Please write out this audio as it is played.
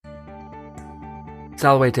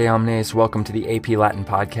Salvete omnes, welcome to the AP Latin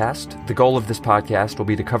podcast. The goal of this podcast will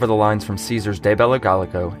be to cover the lines from Caesar's De Bello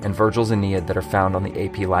Gallico and Virgil's Aeneid that are found on the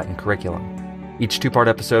AP Latin curriculum. Each two-part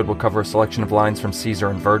episode will cover a selection of lines from Caesar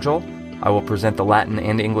and Virgil. I will present the Latin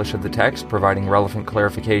and English of the text, providing relevant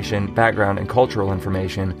clarification, background, and cultural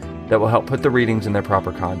information that will help put the readings in their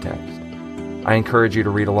proper context. I encourage you to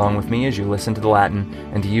read along with me as you listen to the Latin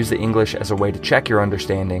and to use the English as a way to check your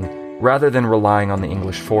understanding, rather than relying on the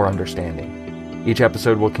English for understanding. Each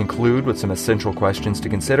episode will conclude with some essential questions to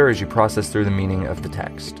consider as you process through the meaning of the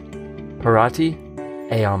text. Parati,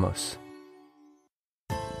 eamos.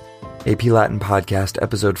 AP Latin Podcast,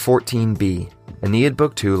 Episode 14b, Aeneid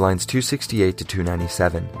Book 2, lines 268 to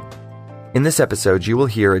 297. In this episode, you will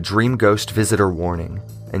hear a dream ghost visitor warning,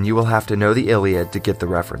 and you will have to know the Iliad to get the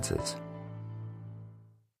references.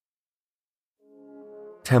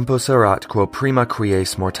 Tempus erat quo prima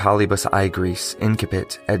quies mortalibus aegris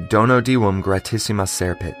incipit, et dono divum gratissima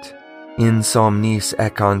serpit. In somnis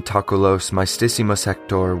econ taculos maestissimus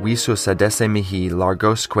Hector visus adesse mihi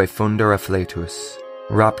largosque fundere fletus.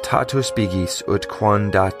 Raptatus bigis ut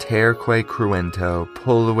quanda terque cruento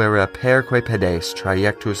pulvere perque pedes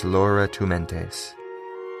trajectus lora tumentes.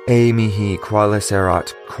 E mihi qualis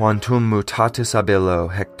erat, quantum mutatus abilo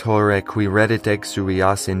Hectore qui reddit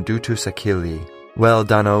exuvias indutus Achilli, vel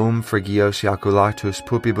danaum frigios jaculatus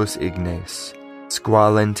pupibus ignes,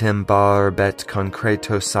 squalentem barbet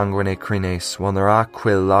concretos sanguine crines, vulnera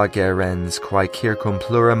quil lagerens quae circum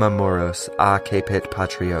plurima muros a cepit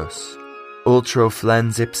patrios. Ultro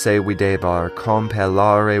flens ipse videbar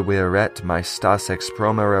compellare viret maestas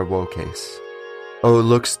expromere voces. O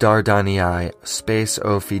lux Dardanii, spes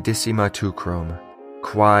o fidissima tucrum,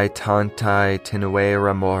 quae tantae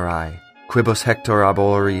tenuera morae, quibus Hector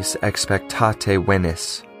aboris expectate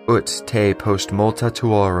venis, ut te post multa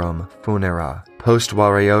tuorum funera, post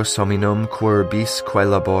varios hominum quorbisque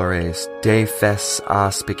labores, de fes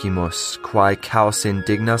aspicimus, quae caus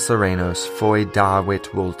indigna serenos foi davit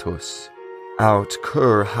vultus. Aut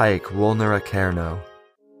cur haec vulnera cerno.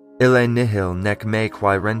 Ille nihil nec me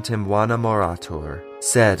quae rentim vana moratur,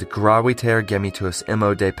 sed graviter gemitus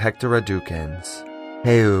immo de pectora ducens.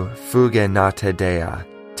 Heu fuge nate dea,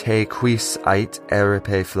 te quis ait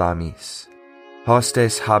eripe flammis.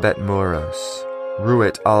 Hostes habet muros,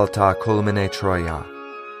 ruit alta culmine Troia.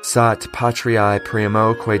 Sat patriae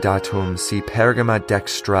primoque datum si Pergama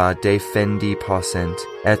dextra defendi possent,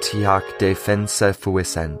 et hiac defensa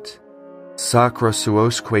fuissent. Sacro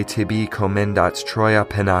suosque tibi commendat Troia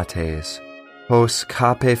penates, hos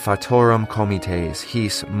cape fatorum comites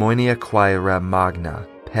his moenia quaera magna,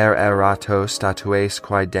 per erato statues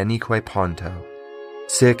quae denique ponto.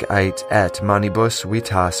 Sic ait et manibus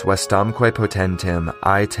vitas vestamque potentem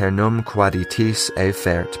aeternum quaditis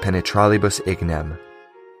effert penetralibus ignem.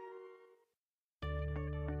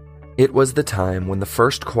 It was the time when the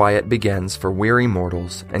first quiet begins for weary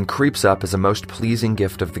mortals and creeps up as a most pleasing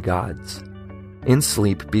gift of the gods. In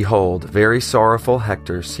sleep, behold, very sorrowful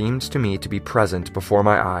Hector seemed to me to be present before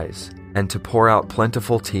my eyes, and to pour out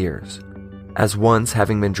plentiful tears, as once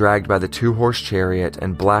having been dragged by the two-horse chariot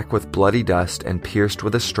and black with bloody dust and pierced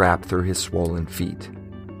with a strap through his swollen feet.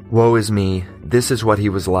 Woe is me, this is what he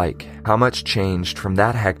was like, how much changed from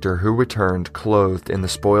that Hector who returned clothed in the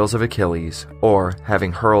spoils of Achilles, or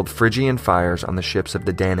having hurled Phrygian fires on the ships of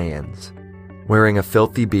the Danaans, wearing a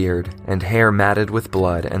filthy beard, and hair matted with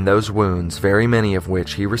blood, and those wounds, very many of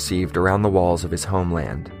which he received around the walls of his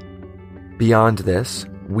homeland. Beyond this,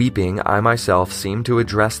 weeping, I myself seemed to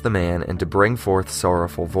address the man and to bring forth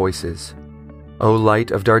sorrowful voices. O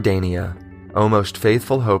light of Dardania, O most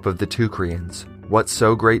faithful hope of the Teucrians, what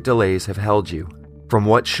so great delays have held you? From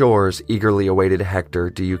what shores, eagerly awaited Hector,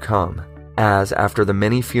 do you come? As, after the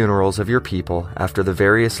many funerals of your people, after the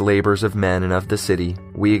various labors of men and of the city,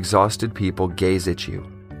 we exhausted people gaze at you.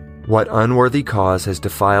 What unworthy cause has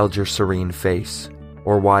defiled your serene face?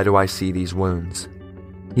 Or why do I see these wounds?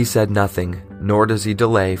 He said nothing, nor does he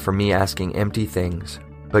delay from me asking empty things,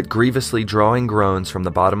 but grievously drawing groans from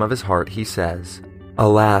the bottom of his heart, he says,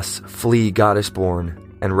 Alas, flee, goddess-born,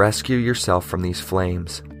 and rescue yourself from these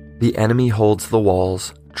flames. The enemy holds the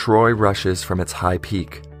walls, Troy rushes from its high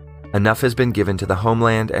peak. Enough has been given to the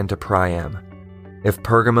homeland and to Priam. If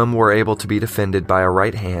Pergamum were able to be defended by a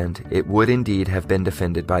right hand, it would indeed have been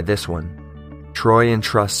defended by this one. Troy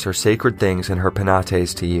entrusts her sacred things and her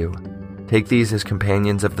penates to you. Take these as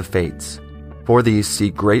companions of the fates. For these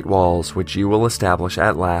seek great walls which you will establish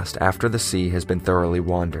at last after the sea has been thoroughly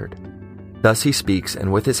wandered. Thus he speaks,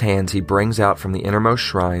 and with his hands he brings out from the innermost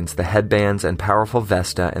shrines the headbands and powerful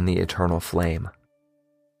vesta and the eternal flame.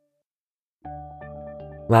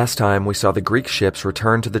 Last time, we saw the Greek ships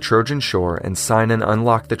return to the Trojan shore and Sinon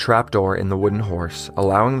unlock the trapdoor in the wooden horse,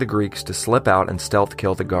 allowing the Greeks to slip out and stealth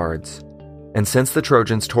kill the guards. And since the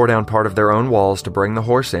Trojans tore down part of their own walls to bring the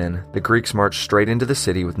horse in, the Greeks marched straight into the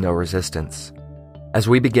city with no resistance. As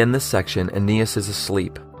we begin this section, Aeneas is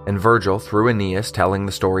asleep, and Virgil, through Aeneas telling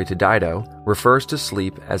the story to Dido, refers to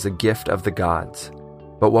sleep as a gift of the gods.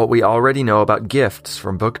 But what we already know about gifts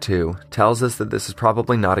from Book 2 tells us that this is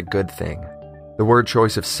probably not a good thing. The word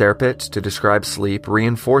choice of serpet to describe sleep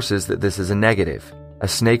reinforces that this is a negative, a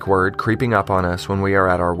snake word creeping up on us when we are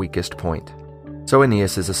at our weakest point. So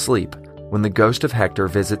Aeneas is asleep when the ghost of Hector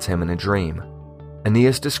visits him in a dream.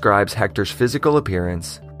 Aeneas describes Hector's physical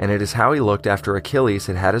appearance, and it is how he looked after Achilles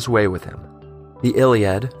had had his way with him. The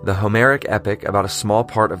Iliad, the Homeric epic about a small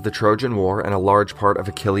part of the Trojan War and a large part of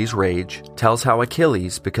Achilles' rage, tells how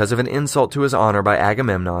Achilles, because of an insult to his honor by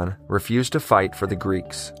Agamemnon, refused to fight for the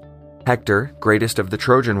Greeks. Hector, greatest of the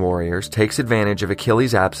Trojan warriors, takes advantage of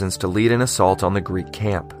Achilles' absence to lead an assault on the Greek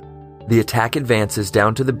camp. The attack advances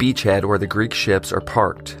down to the beachhead where the Greek ships are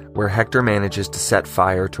parked, where Hector manages to set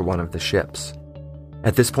fire to one of the ships.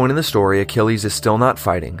 At this point in the story, Achilles is still not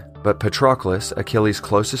fighting, but Patroclus, Achilles'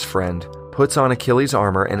 closest friend, puts on Achilles'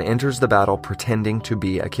 armor and enters the battle pretending to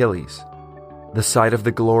be Achilles. The sight of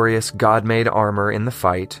the glorious god-made armor in the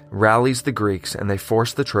fight rallies the Greeks and they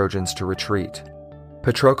force the Trojans to retreat.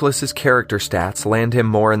 Patroclus' character stats land him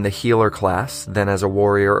more in the healer class than as a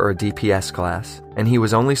warrior or a DPS class, and he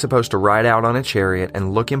was only supposed to ride out on a chariot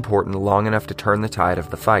and look important long enough to turn the tide of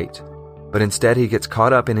the fight. But instead he gets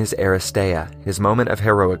caught up in his Aristeia, his moment of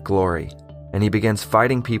heroic glory, and he begins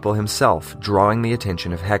fighting people himself, drawing the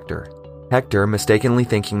attention of Hector. Hector, mistakenly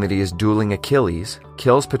thinking that he is dueling Achilles,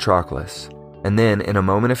 kills Patroclus, and then, in a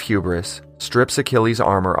moment of hubris, strips Achilles'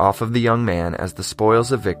 armor off of the young man as the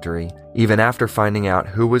spoils of victory, even after finding out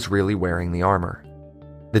who was really wearing the armor.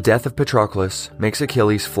 The death of Patroclus makes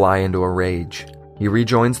Achilles fly into a rage. He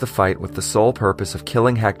rejoins the fight with the sole purpose of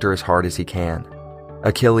killing Hector as hard as he can.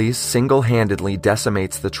 Achilles single-handedly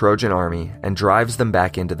decimates the Trojan army and drives them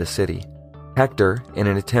back into the city. Hector, in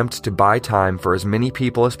an attempt to buy time for as many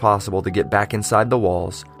people as possible to get back inside the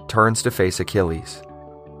walls, turns to face Achilles.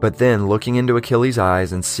 But then, looking into Achilles'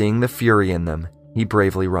 eyes and seeing the fury in them, he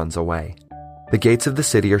bravely runs away. The gates of the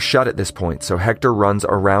city are shut at this point, so Hector runs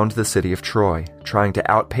around the city of Troy, trying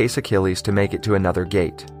to outpace Achilles to make it to another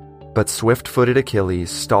gate. But swift-footed Achilles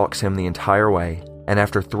stalks him the entire way, and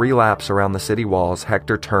after 3 laps around the city walls,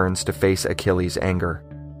 Hector turns to face Achilles' anger.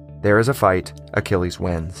 There is a fight, Achilles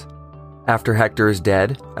wins. After Hector is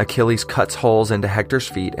dead, Achilles cuts holes into Hector's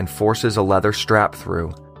feet and forces a leather strap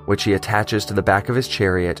through, which he attaches to the back of his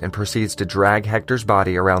chariot and proceeds to drag Hector's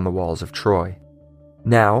body around the walls of Troy.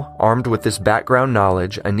 Now, armed with this background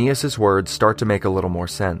knowledge, Aeneas' words start to make a little more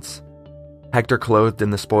sense. Hector, clothed in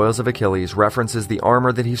the spoils of Achilles, references the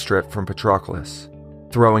armor that he stripped from Patroclus.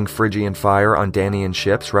 Throwing Phrygian fire on Danaan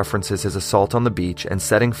ships references his assault on the beach and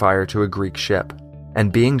setting fire to a Greek ship.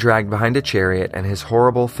 And being dragged behind a chariot and his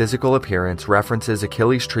horrible physical appearance references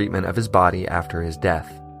Achilles' treatment of his body after his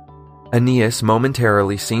death. Aeneas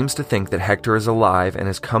momentarily seems to think that Hector is alive and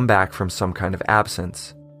has come back from some kind of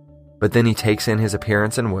absence. But then he takes in his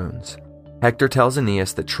appearance and wounds. Hector tells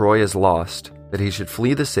Aeneas that Troy is lost, that he should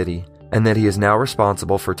flee the city, and that he is now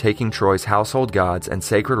responsible for taking Troy's household gods and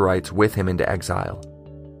sacred rites with him into exile.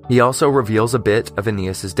 He also reveals a bit of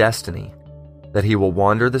Aeneas' destiny, that he will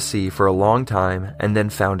wander the sea for a long time and then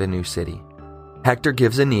found a new city. Hector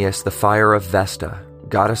gives Aeneas the fire of Vesta,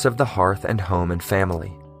 goddess of the hearth and home and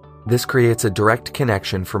family. This creates a direct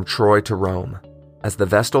connection from Troy to Rome, as the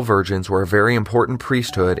Vestal Virgins were a very important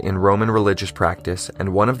priesthood in Roman religious practice,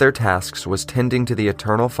 and one of their tasks was tending to the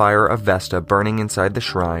eternal fire of Vesta burning inside the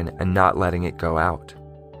shrine and not letting it go out.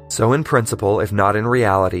 So in principle, if not in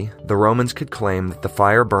reality, the Romans could claim that the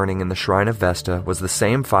fire burning in the shrine of Vesta was the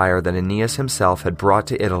same fire that Aeneas himself had brought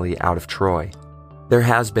to Italy out of Troy. There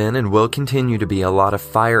has been and will continue to be a lot of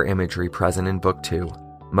fire imagery present in Book 2,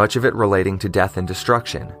 much of it relating to death and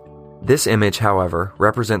destruction. This image, however,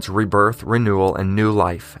 represents rebirth, renewal, and new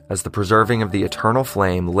life, as the preserving of the eternal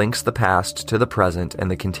flame links the past to the present and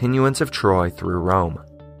the continuance of Troy through Rome.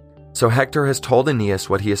 So Hector has told Aeneas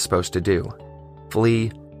what he is supposed to do: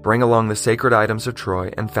 flee, bring along the sacred items of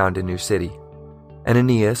Troy, and found a new city. And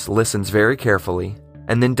Aeneas listens very carefully,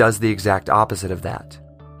 and then does the exact opposite of that.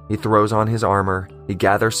 He throws on his armor, he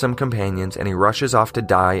gathers some companions, and he rushes off to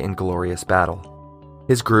die in glorious battle.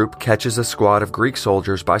 His group catches a squad of Greek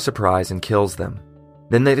soldiers by surprise and kills them.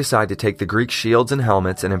 Then they decide to take the Greek shields and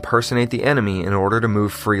helmets and impersonate the enemy in order to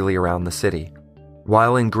move freely around the city.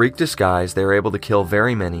 While in Greek disguise, they are able to kill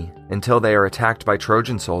very many until they are attacked by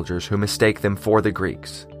Trojan soldiers who mistake them for the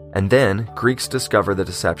Greeks. And then, Greeks discover the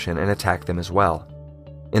deception and attack them as well.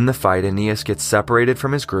 In the fight, Aeneas gets separated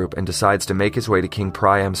from his group and decides to make his way to King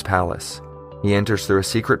Priam's palace. He enters through a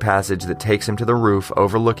secret passage that takes him to the roof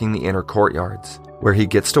overlooking the inner courtyards, where he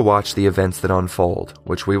gets to watch the events that unfold,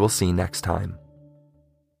 which we will see next time.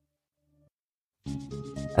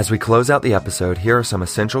 As we close out the episode, here are some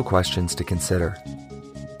essential questions to consider.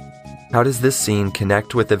 How does this scene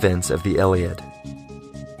connect with events of the Iliad?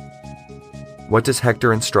 What does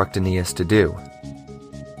Hector instruct Aeneas to do?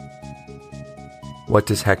 What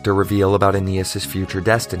does Hector reveal about Aeneas' future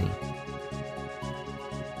destiny?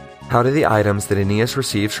 How do the items that Aeneas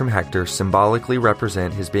receives from Hector symbolically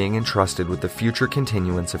represent his being entrusted with the future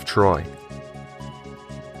continuance of Troy?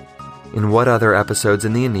 In what other episodes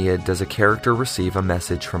in the Aeneid does a character receive a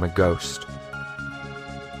message from a ghost?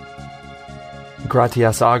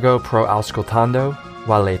 Gratias ago pro auscultando,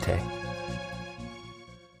 valete.